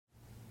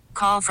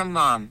Call from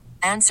mom.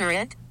 Answer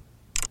it.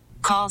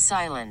 Call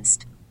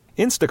silenced.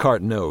 Instacart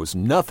knows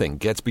nothing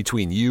gets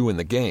between you and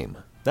the game.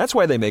 That's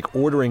why they make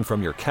ordering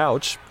from your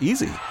couch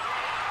easy.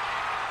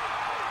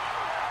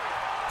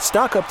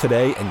 Stock up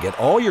today and get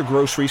all your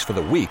groceries for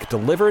the week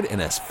delivered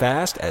in as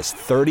fast as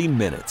 30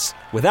 minutes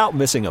without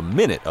missing a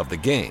minute of the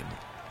game.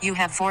 You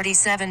have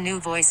 47 new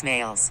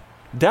voicemails.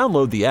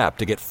 Download the app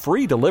to get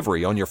free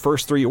delivery on your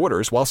first 3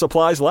 orders while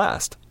supplies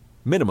last.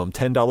 Minimum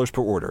 $10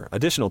 per order.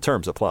 Additional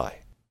terms apply.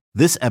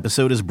 This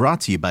episode is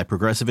brought to you by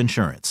Progressive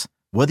Insurance.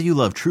 Whether you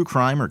love true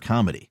crime or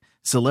comedy,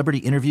 celebrity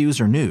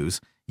interviews or news,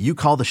 you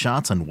call the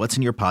shots on what's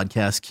in your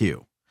podcast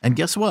queue. And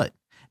guess what?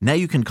 Now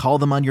you can call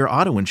them on your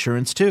auto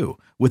insurance too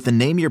with the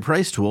Name Your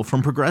Price tool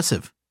from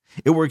Progressive.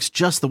 It works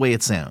just the way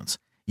it sounds.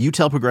 You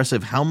tell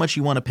Progressive how much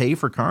you want to pay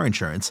for car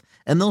insurance,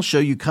 and they'll show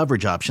you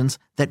coverage options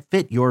that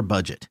fit your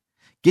budget.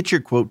 Get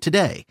your quote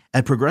today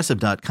at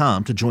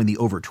Progressive.com to join the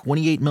over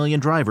 28 million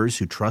drivers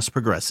who trust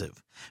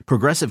Progressive.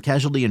 Progressive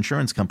Casualty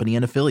Insurance Company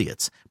and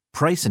Affiliates.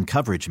 Price and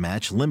coverage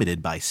match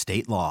limited by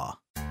state law.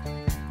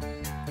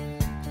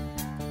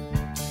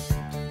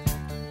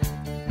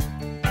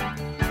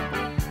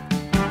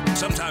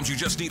 Sometimes you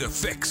just need a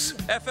fix.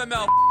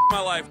 FML,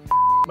 my life.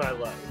 My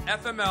life.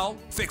 FML,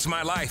 Fix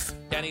my life.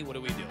 Kenny, what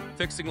do we do?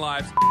 Fixing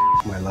lives.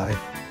 My life.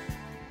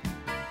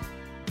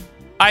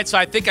 All right, so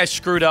I think I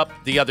screwed up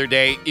the other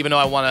day, even though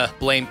I want to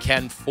blame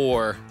Ken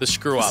for the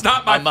screw-up. It's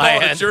not my on fault.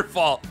 end. It's your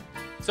fault.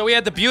 So we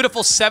had the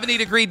beautiful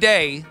 70-degree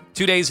day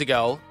 2 days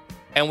ago,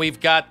 and we've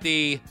got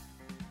the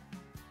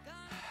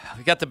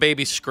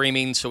baby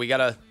screaming, so we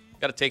gotta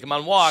take him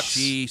on walks.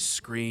 She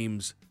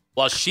screams.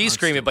 Well, she's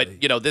screaming,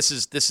 but this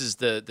is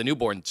the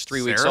newborn. It's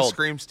 3 weeks Sarah old.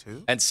 screams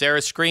too? And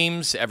Sarah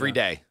screams every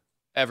day.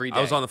 Every day.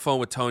 I was on the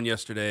phone with Tone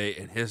yesterday,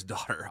 and his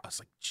daughter, I was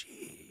like,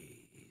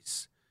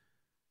 jeez.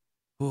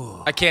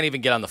 Ooh. I can't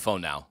even get on the phone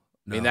now.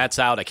 I mean, No. that's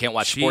out. I can't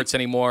watch sports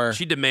anymore.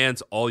 She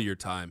demands all your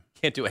time.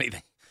 Can't do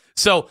anything.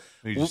 So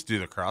You just do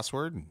the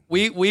crossword?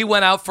 we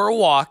went out for a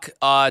walk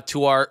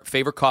to our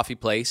favorite coffee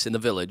place in the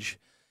village.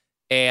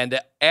 And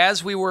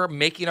as we were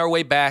making our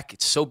way back,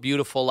 it's so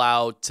beautiful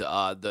out,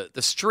 the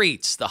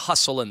streets, the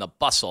hustle and the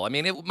bustle. I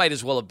mean, it might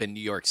as well have been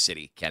New York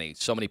City, Kenny.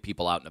 So many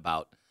people out and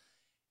about.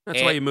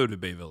 That's why you moved to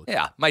Bay Village.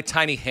 Yeah, my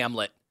tiny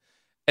hamlet.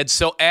 And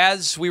so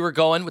as we were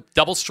going with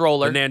double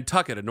stroller. In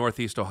Nantucket in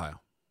Northeast Ohio.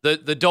 The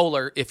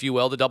doler, if you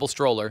will, the double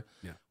stroller.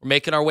 Yeah. We're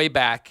making our way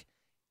back.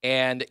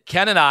 And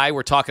Ken and I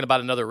were talking about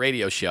another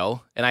radio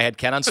show. And I had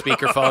Ken on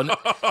speakerphone.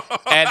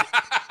 And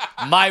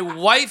my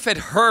wife had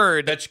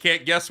heard. Bet you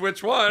can't guess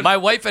which one. My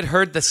wife had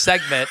heard the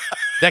segment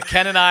that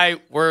Ken and I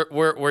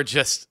were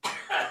just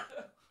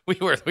we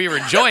were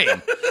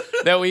enjoying.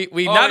 That we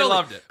not only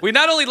loved it. We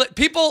not only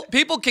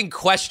people can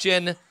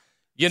question,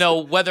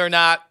 whether or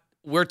not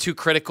we're too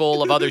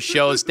critical of other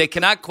shows. They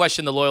cannot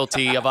question the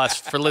loyalty of us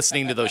for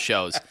listening to those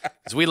shows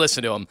because we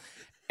listen to them,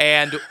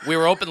 and we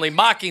were openly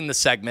mocking the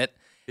segment.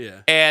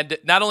 Yeah. And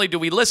not only do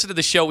we listen to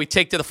the show, we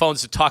take to the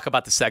phones to talk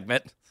about the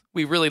segment.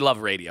 We really love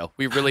radio.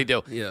 We really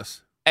do.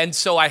 Yes. And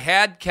so I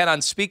had Ken on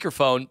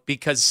speakerphone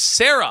because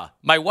Sarah,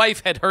 my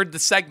wife, had heard the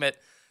segment.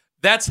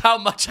 That's how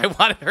much I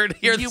wanted her to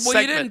hear the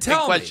segment you didn't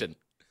tell in question. Me.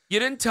 You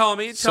didn't tell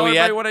me. So Tell we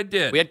everybody had- what I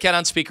did. We had Ken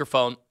on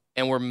speakerphone,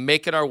 and we're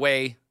making our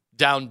way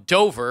down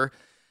Dover.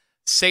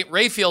 St.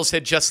 Raphael's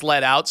had just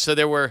let out, so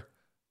there were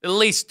at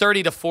least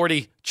 30 to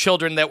 40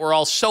 children that were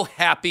all so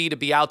happy to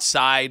be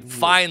outside,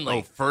 finally.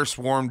 Oh, first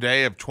warm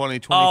day of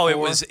 2024? Oh,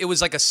 it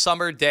was like a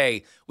summer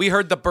day. We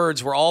heard the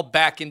birds were all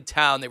back in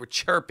town. They were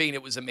chirping.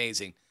 It was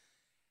amazing.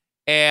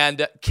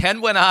 And Ken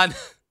went on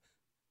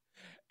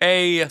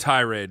a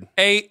tirade,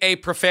 a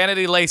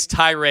profanity-laced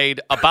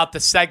tirade about the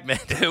segment.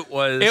 It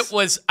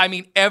was, I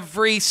mean,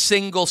 every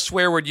single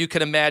swear word you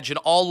can imagine,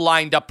 all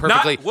lined up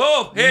perfectly.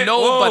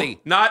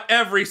 Nobody. Not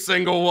every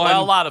single one.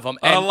 Well, a lot of them.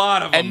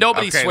 And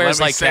nobody swears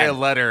like Ken. Let me say Ken. a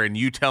letter, and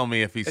you tell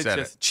me if he said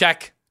it.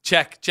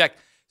 Check.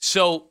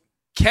 So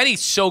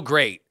Kenny's so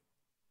great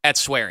at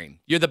swearing.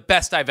 You're the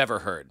best I've ever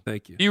heard.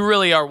 Thank you. You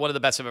really are one of the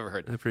best I've ever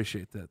heard. I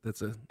appreciate that.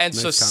 That's a And nice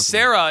so compliment.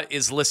 Sarah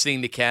is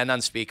listening to Ken on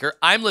speaker.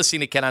 I'm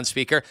listening to Ken on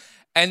speaker.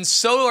 And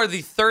so are the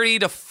 30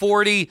 to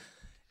 40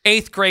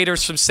 eighth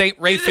graders from St.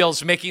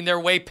 Raphael's making their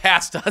way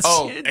past us.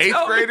 Oh, eighth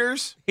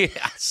graders?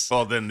 Yes.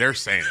 Well, then they're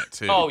saying it,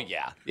 too. Oh,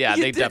 yeah. Yeah,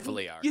 they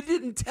definitely are. You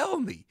didn't tell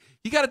me.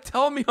 You got to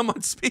tell me I'm on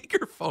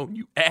speakerphone,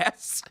 you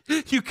ass.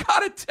 You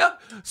got to tell.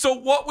 So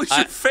what was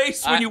your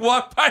face when you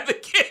walked by the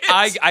kids?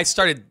 I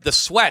started the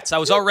sweats. I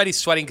was already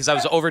sweating because I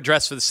was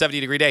overdressed for the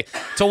 70-degree day.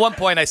 Till one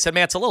point, I said,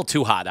 man, it's a little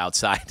too hot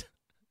outside.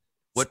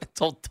 What?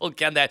 told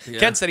Ken that. Yeah.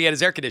 Ken said he had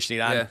his air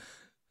conditioning on. Yeah.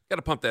 Got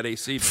to pump that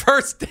AC.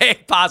 First day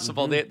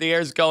possible. The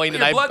air's going,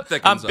 Your and blood I'm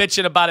thickens up.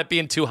 bitching about it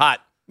being too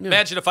hot. Yeah.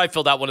 Imagine if I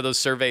filled out one of those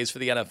surveys for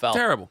the NFL.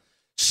 Terrible.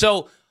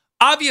 So,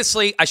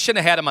 obviously, I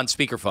shouldn't have had him on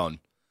speakerphone.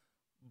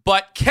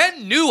 But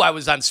Ken knew I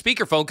was on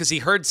speakerphone because he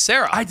heard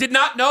Sarah. I did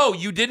not know.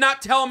 You did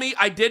not tell me.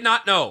 I did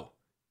not know.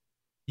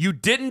 You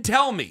didn't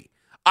tell me.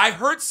 I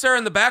heard Sarah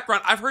in the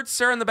background. I've heard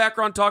Sarah in the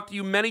background talk to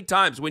you many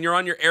times when you're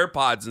on your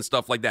AirPods and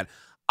stuff like that.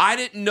 I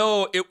didn't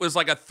know it was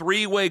like a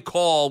 3-way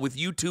call with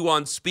you two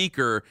on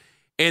speaker.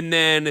 And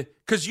then,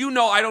 because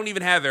I don't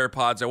even have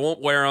AirPods. I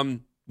won't wear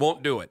them,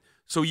 won't do it.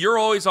 So you're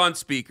always on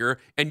speaker,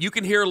 and you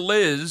can hear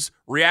Liz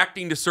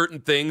reacting to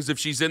certain things if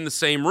she's in the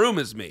same room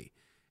as me.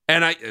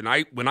 And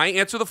I when I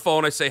answer the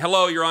phone, I say,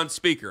 hello, you're on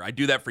speaker. I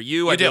do that for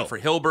you. I do it for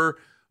Hilber.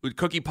 With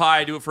Cookie Pie,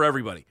 I do it for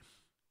everybody.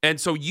 And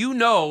so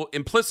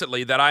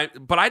implicitly but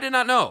I did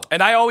not know.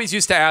 And I always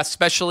used to ask,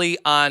 especially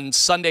on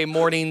Sunday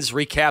mornings,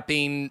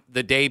 recapping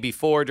the day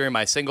before during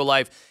my single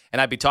life,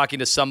 and I'd be talking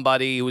to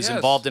somebody who was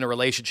involved in a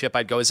relationship.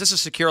 I'd go, is this a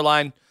secure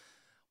line?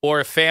 Or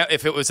if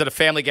it was at a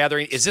family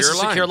gathering, is this a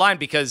secure line?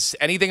 Because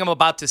anything I'm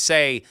about to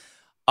say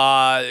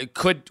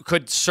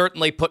could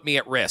certainly put me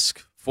at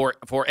risk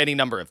for any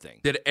number of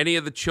things. Did any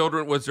of the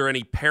children, was there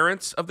any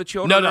parents of the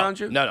children around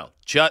you? No.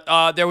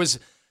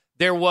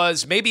 There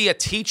was maybe a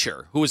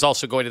teacher who was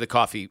also going to the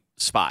coffee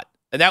spot,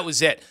 and that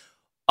was it.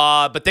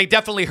 But they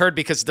definitely heard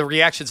because of the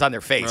reactions on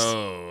their face.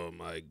 Oh,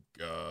 my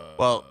God.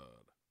 Well,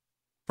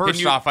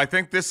 first off, I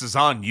think this is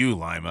on you,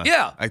 Lima.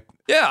 Yeah.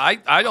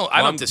 I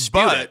don't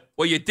dispute it.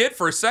 Well, you did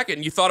for a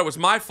second. You thought it was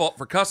my fault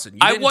for cussing.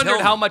 I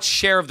wondered how much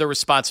share of the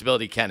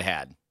responsibility Ken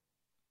had.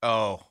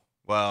 Oh,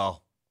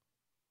 well.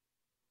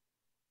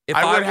 If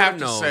I would have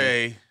would've to known-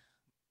 say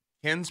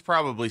Ken's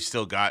probably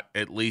still got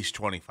at least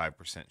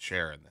 25%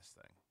 share in this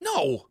thing.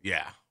 No.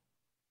 Yeah.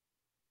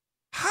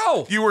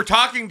 How? You were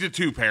talking to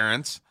two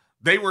parents.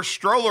 They were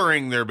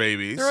strollering their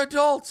babies. They're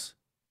adults.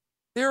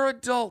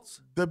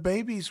 The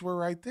babies were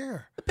right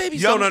there. The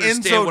babies Young don't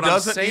understand Enzo what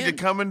doesn't I'm saying. need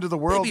to come into the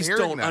world Babies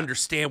hearing don't that.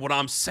 understand what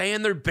I'm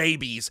saying. They're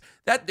babies.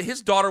 That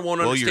his daughter won't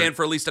Well, understand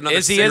for at least another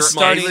Izzy 6 is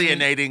months. starting-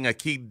 alienating a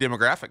key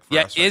demographic for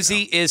Yeah, us right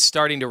Izzy is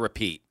starting to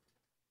repeat.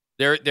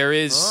 There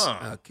is.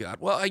 Oh, God.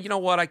 Well, you know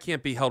what? I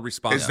can't be held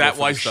responsible. Is that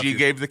for why the stuff she your-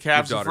 gave the your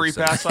Cavs a daughter free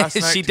said. pass last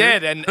night? She too?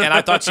 did, and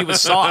I thought she was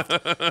soft.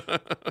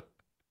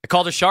 I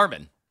called her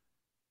Charmin.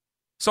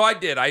 So I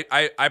did.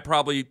 I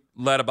probably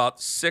let about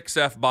 6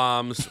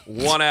 F-bombs,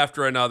 one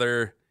after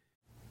another.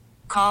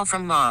 Call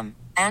from mom.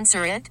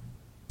 Answer it.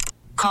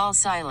 Call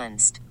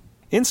silenced.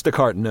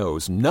 Instacart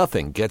knows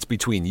nothing gets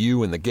between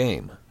you and the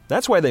game.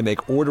 That's why they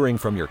make ordering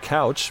from your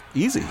couch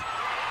easy.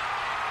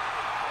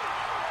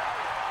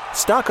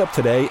 Stock up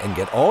today and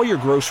get all your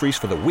groceries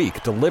for the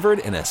week delivered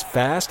in as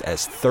fast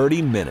as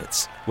 30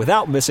 minutes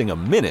without missing a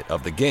minute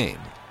of the game.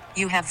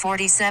 You have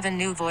 47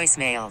 new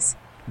voicemails.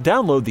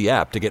 Download the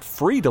app to get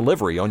free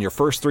delivery on your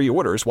first 3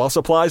 orders while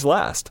supplies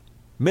last.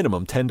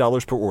 Minimum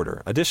 $10 per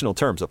order. Additional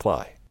terms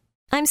apply.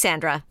 I'm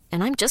Sandra,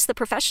 and I'm just the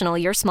professional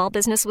your small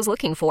business was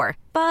looking for.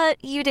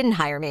 But you didn't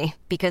hire me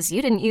because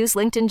you didn't use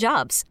LinkedIn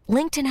Jobs.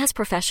 LinkedIn has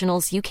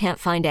professionals you can't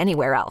find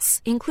anywhere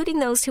else, including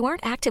those who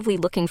aren't actively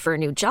looking for a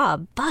new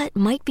job, but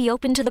might be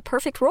open to the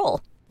perfect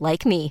role,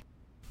 like me.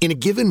 In a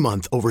given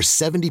month, over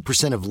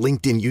 70% of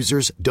LinkedIn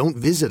users don't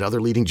visit other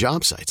leading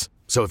job sites.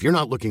 So if you're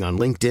not looking on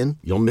LinkedIn,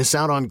 you'll miss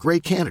out on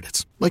great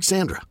candidates like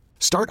Sandra.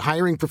 Start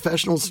hiring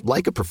professionals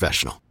like a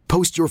professional.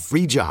 Post your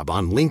free job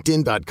on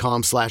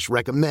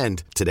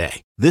linkedin.com/recommend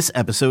today. This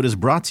episode is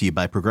brought to you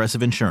by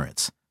Progressive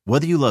Insurance.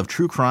 Whether you love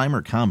true crime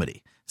or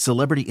comedy,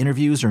 celebrity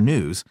interviews or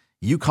news,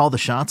 you call the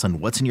shots on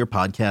what's in your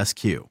podcast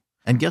queue.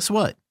 And guess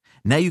what?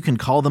 Now you can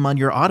call them on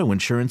your auto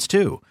insurance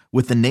too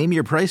with the Name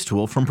Your Price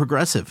tool from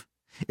Progressive.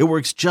 It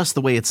works just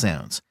the way it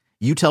sounds.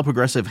 You tell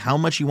Progressive how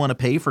much you want to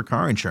pay for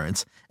car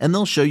insurance, and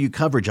they'll show you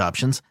coverage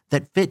options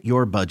that fit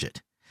your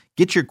budget.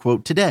 Get your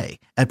quote today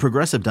at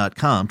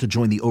Progressive.com to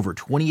join the over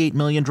 28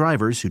 million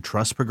drivers who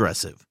trust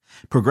Progressive.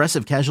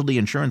 Progressive Casualty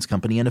Insurance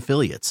Company and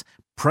Affiliates.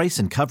 Price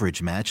and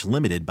coverage match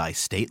limited by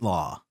state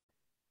law.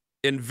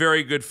 In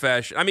very good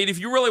fashion. I mean, if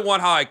you really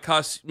want how I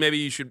cuss, maybe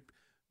you should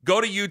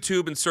go to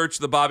YouTube and search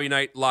the Bobby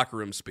Knight locker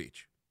room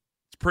speech.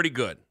 It's pretty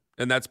good.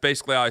 And that's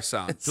basically how I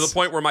sound. To the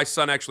point where my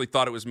son actually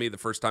thought it was me the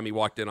first time he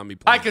walked in on me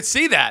playing. I could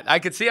see that. I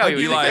could see how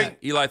he was.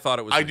 Eli thought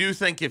it was I me. do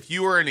think if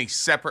you were in a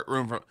separate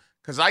room from,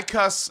 because I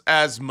cuss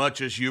as much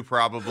as you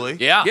probably.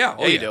 Yeah. Yeah.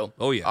 Oh, you yeah. do.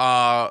 Oh,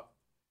 yeah.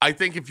 I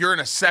think if you're in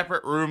a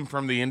separate room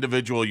from the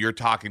individual you're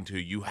talking to,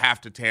 you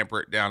have to tamper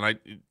it down.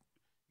 You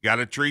got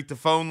to treat the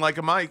phone like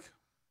a mic.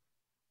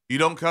 You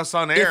don't cuss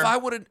on air. If I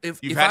would have,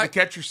 You've had to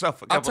catch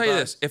yourself a couple I'll tell you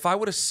times. this: if I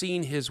would have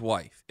seen his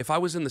wife, if I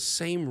was in the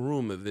same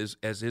room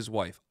as his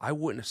wife, I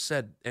wouldn't have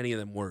said any of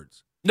them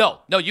words. No,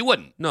 you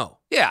wouldn't. No,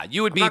 Yeah,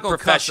 you would I'm be not gonna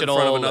professional.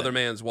 cuss in front of another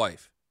man's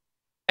wife.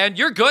 And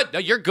you're good. No,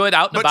 you're good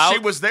out and But about. she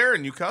was there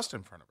and you cussed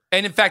in front of her.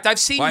 And in fact, I've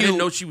seen Well, I you. didn't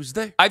know she was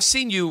there. I've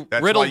seen you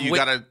That's riddled why you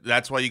with.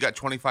 That's why you got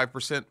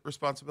 25%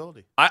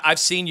 responsibility. I've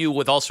seen you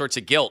with all sorts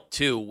of guilt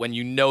too when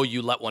you know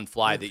you let one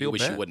fly that you feel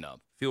wish bad. you wouldn't have.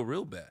 Feel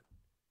real bad.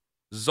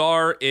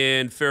 Czar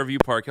in Fairview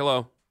Park.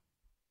 Hello.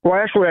 Well,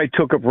 actually, I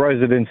took up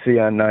residency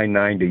on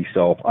 990,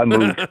 so I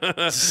moved.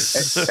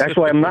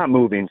 Actually, I'm not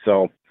moving,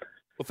 so.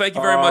 Well, thank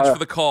you very much for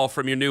the call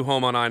from your new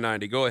home on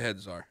I-90. Go ahead,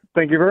 Czar.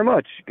 Thank you very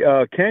much.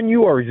 Ken,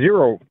 you are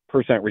 0%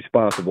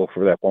 responsible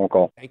for that phone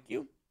call. Thank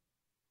you.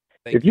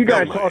 If you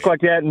guys talk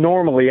like that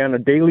normally on a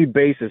daily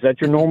basis, that's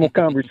your normal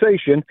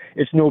conversation,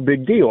 it's no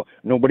big deal.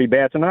 Nobody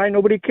bats an eye,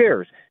 nobody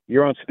cares.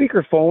 You're on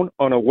speakerphone,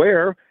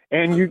 unaware,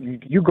 and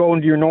you go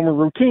into your normal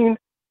routine,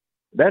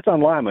 that's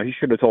on Lima. He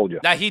should have told you.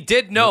 Now, he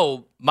did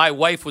know my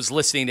wife was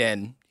listening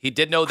in. He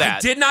did know that. I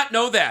did not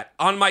know that.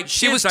 On my kids,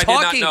 She was I did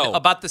not talking know.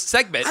 about the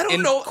segment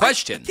in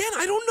question.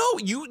 I don't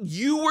know.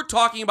 You were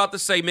talking about the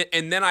segment,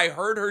 and then I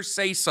heard her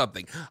say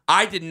something.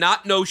 I did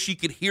not know she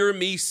could hear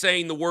me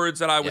saying the words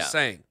that I was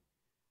saying.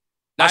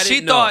 Now,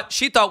 she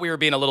thought we were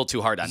being a little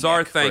too hard on Czar,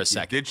 Nick for a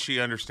second. Did she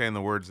understand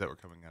the words that were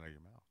coming out of your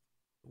mouth?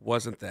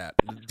 Wasn't that.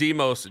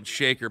 Demos and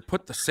Shaker,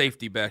 put the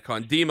safety back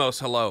on. Demos,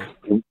 hello.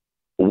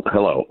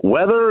 Hello.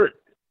 Whether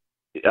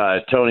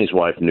Tony's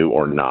wife knew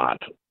or not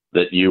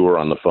that you were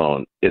on the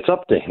phone, it's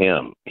up to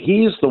him.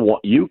 He's the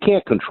one. You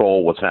can't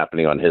control what's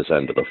happening on his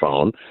end of the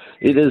phone.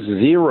 It is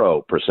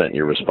 0%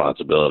 your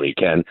responsibility,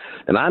 Ken.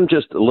 And I'm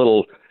just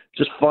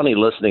funny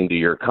listening to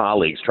your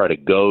colleagues try to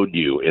goad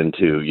you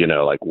into,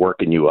 like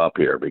working you up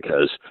here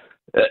because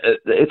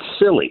it's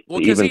silly. Well,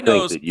 because he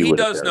knows, he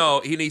does know,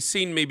 he's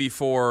seen me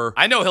before.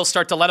 I know he'll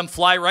start to let him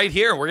fly right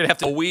here. We're gonna have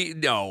to.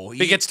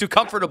 He gets too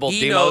comfortable.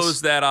 He Demos.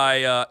 knows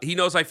that he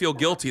knows I feel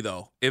guilty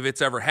though if it's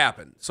ever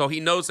happened. So he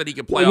knows that he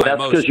can play on that's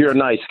emotions. Because you're a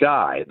nice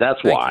guy.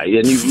 That's why,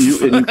 and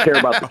you care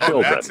about the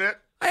children. That's it.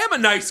 I am a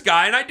nice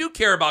guy, and I do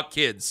care about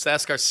kids.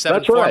 Let's ask our 7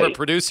 That's former right.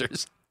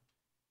 producers.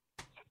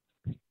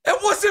 It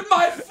wasn't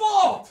my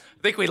fault.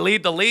 I think we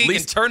lead the league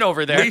in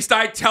turnover there. At least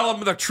I tell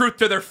them the truth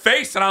to their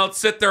face, and I don't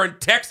sit there and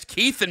text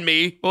Keith and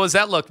me. What was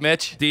that look,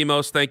 Mitch?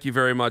 Demos, thank you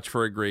very much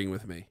for agreeing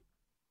with me.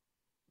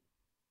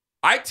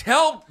 I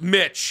tell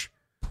Mitch,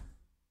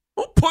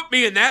 don't put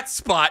me in that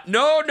spot.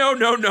 No. You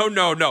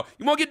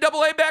want to get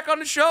Double A back on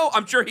the show?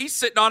 I'm sure he's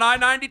sitting on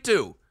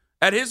I-92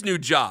 at his new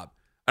job.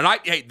 And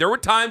there were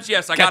times,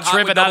 yes, I got hot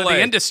driven with out of Double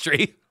the A.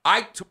 industry.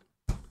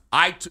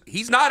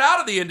 He's not out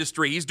of the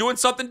industry. He's doing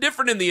something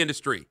different in the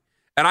industry.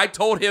 And I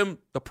told him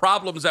the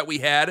problems that we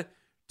had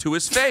to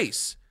his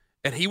face.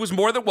 And he was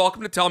more than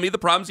welcome to tell me the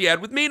problems he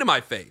had with me to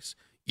my face.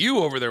 You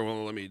over there,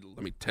 well, let me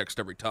text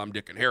every Tom,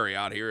 Dick, and Harry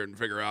out here and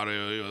figure out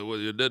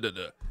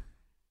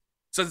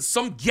So it's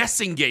some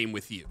guessing game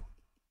with you.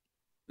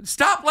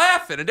 Stop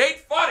laughing. It ain't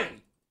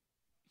funny.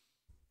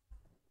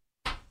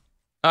 All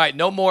right,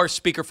 no more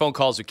speakerphone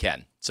calls with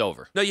Ken. It's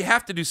over. No, you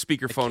have to do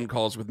speakerphone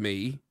calls with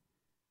me.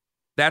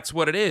 That's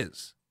what it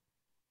is.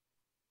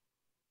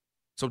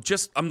 So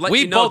just let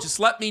me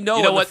know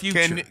in the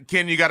future.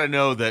 Ken, you got to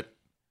know that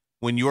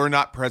when you're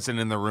not present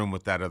in the room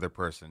with that other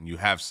person, you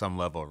have some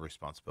level of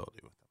responsibility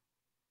with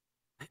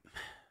them.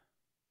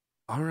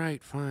 All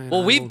right, fine.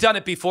 Well, we've done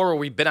it before where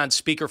we've been on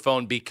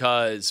speakerphone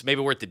because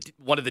maybe we're at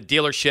one of the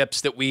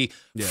dealerships that we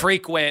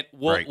frequent.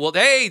 Well,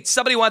 hey,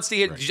 somebody wants to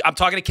hear. Right. I'm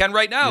talking to Ken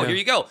right now. Yeah. Here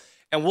you go.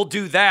 And we'll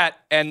do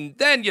that. And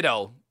then,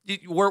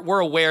 we're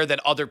aware that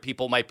other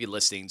people might be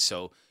listening.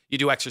 So you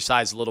do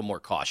exercise a little more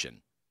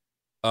caution.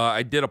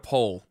 I did a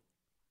poll.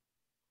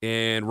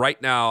 And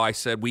right now I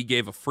said we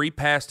gave a free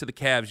pass to the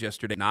Cavs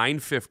yesterday,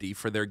 $950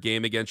 for their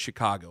game against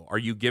Chicago. Are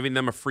you giving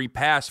them a free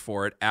pass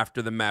for it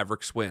after the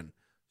Mavericks win?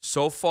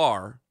 So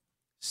far,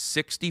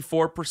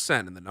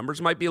 64%, and the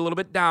numbers might be a little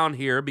bit down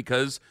here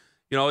because,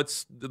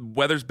 it's the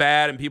weather's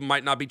bad and people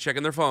might not be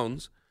checking their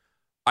phones.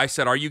 I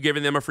said, are you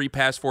giving them a free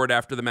pass for it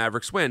after the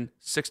Mavericks win?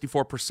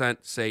 64%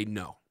 say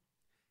no.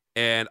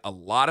 And a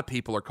lot of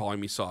people are calling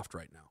me soft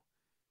right now.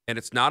 And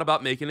it's not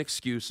about making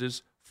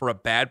excuses for a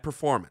bad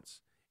performance.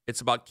 It's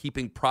about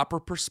keeping proper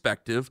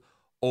perspective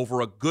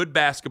over a good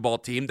basketball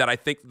team that I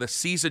think the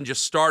season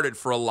just started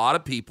for a lot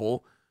of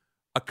people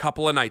a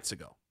couple of nights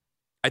ago.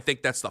 I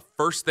think that's the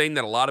first thing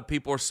that a lot of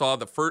people saw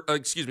the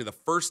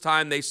first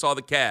time they saw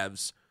the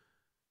Cavs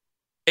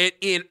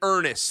in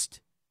earnest,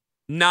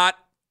 not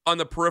on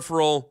the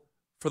peripheral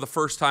for the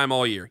first time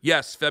all year.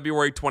 Yes,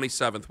 February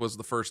 27th was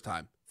the first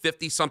time.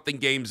 50-something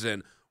games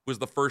in was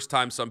the first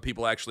time some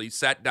people actually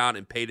sat down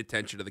and paid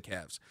attention to the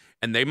Cavs.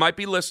 And they might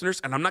be listeners,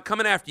 and I'm not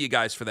coming after you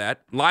guys for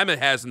that. Lima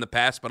has in the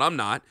past, but I'm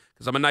not,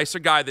 because I'm a nicer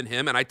guy than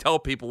him, and I tell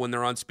people when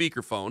they're on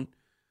speakerphone.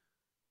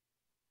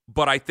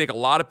 But I think a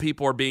lot of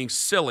people are being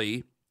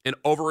silly and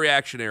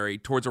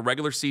overreactionary towards a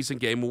regular season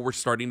game where we're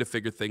starting to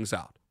figure things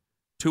out.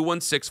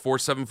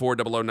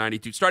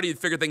 216-474-0092. Starting to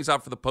figure things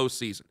out for the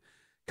postseason.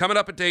 Coming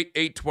up at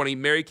 8:20,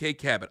 Mary Kay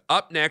Cabot.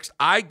 Up next,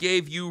 I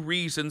gave you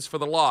reasons for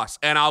the loss,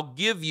 and I'll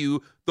give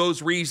you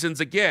those reasons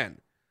again.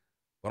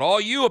 But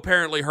all you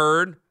apparently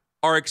heard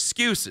are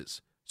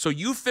excuses. So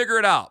you figure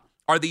it out.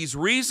 Are these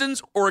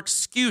reasons or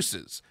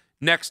excuses?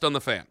 Next on The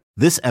Fan.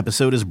 This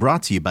episode is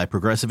brought to you by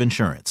Progressive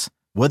Insurance.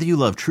 Whether you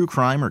love true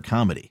crime or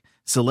comedy,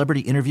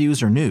 celebrity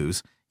interviews or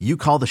news, you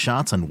call the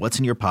shots on what's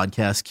in your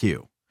podcast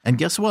queue. And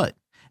guess what?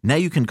 Now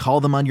you can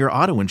call them on your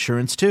auto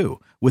insurance too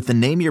with the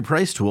Name Your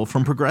Price tool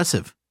from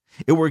Progressive.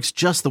 It works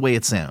just the way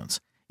it sounds.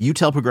 You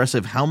tell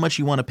Progressive how much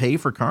you want to pay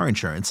for car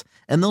insurance,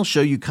 and they'll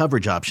show you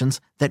coverage options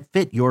that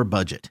fit your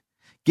budget.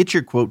 Get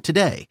your quote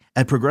today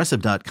at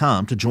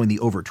Progressive.com to join the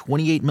over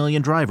 28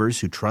 million drivers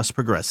who trust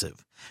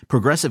Progressive.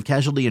 Progressive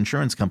Casualty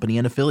Insurance Company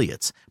and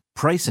Affiliates.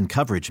 Price and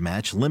coverage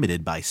match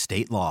limited by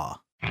state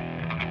law.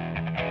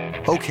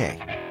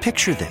 Okay,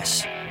 picture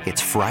this.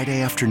 It's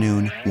Friday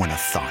afternoon when a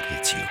thought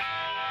hits you.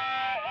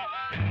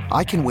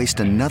 I can waste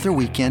another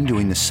weekend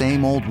doing the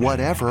same old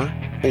whatever,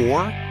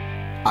 or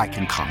I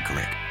can conquer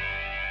it.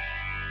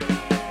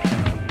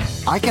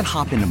 I can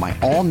hop into my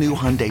all-new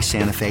Hyundai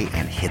Santa Fe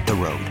and hit the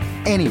road.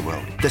 Any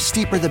road. The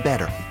steeper, the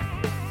better.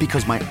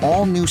 Because my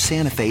all-new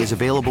Santa Fe is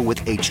available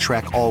with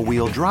H-Track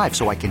all-wheel drive,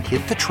 so I can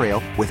hit the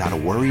trail without a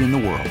worry in the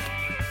world.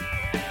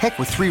 Heck,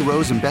 with 3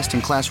 rows and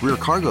best-in-class rear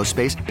cargo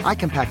space, I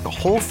can pack the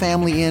whole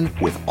family in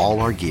with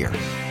all our gear.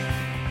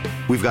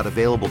 We've got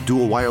available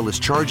dual wireless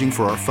charging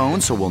for our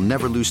phones, so we'll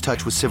never lose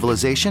touch with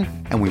civilization,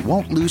 and we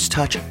won't lose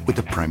touch with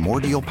the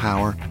primordial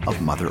power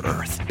of Mother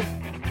Earth.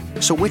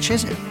 So which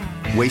is it?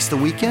 Waste the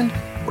weekend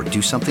or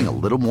do something a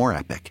little more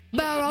epic?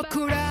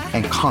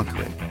 And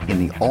conquer it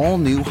in the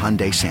all-new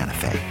Hyundai Santa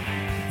Fe.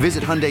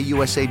 Visit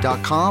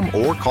HyundaiUSA.com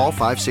or call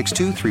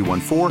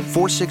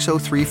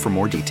 562-314-4603 for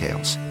more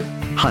details.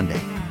 Hyundai,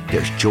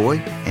 there's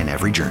joy in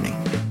every journey.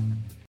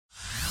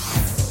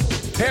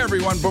 Hey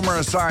everyone, Boomer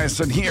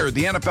Esiason here.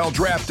 The NFL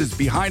Draft is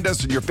behind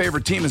us and your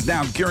favorite team is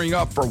now gearing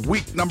up for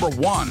week number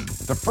 1.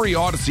 The free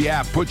Odyssey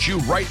app puts you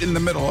right in the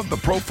middle of the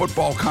pro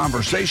football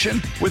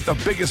conversation with the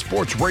biggest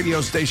sports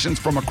radio stations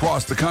from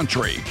across the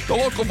country. The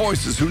local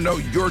voices who know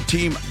your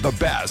team the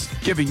best,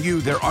 giving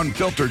you their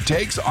unfiltered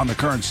takes on the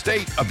current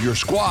state of your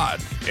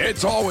squad.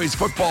 It's always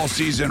football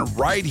season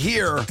right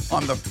here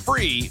on the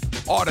free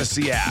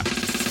Odyssey app.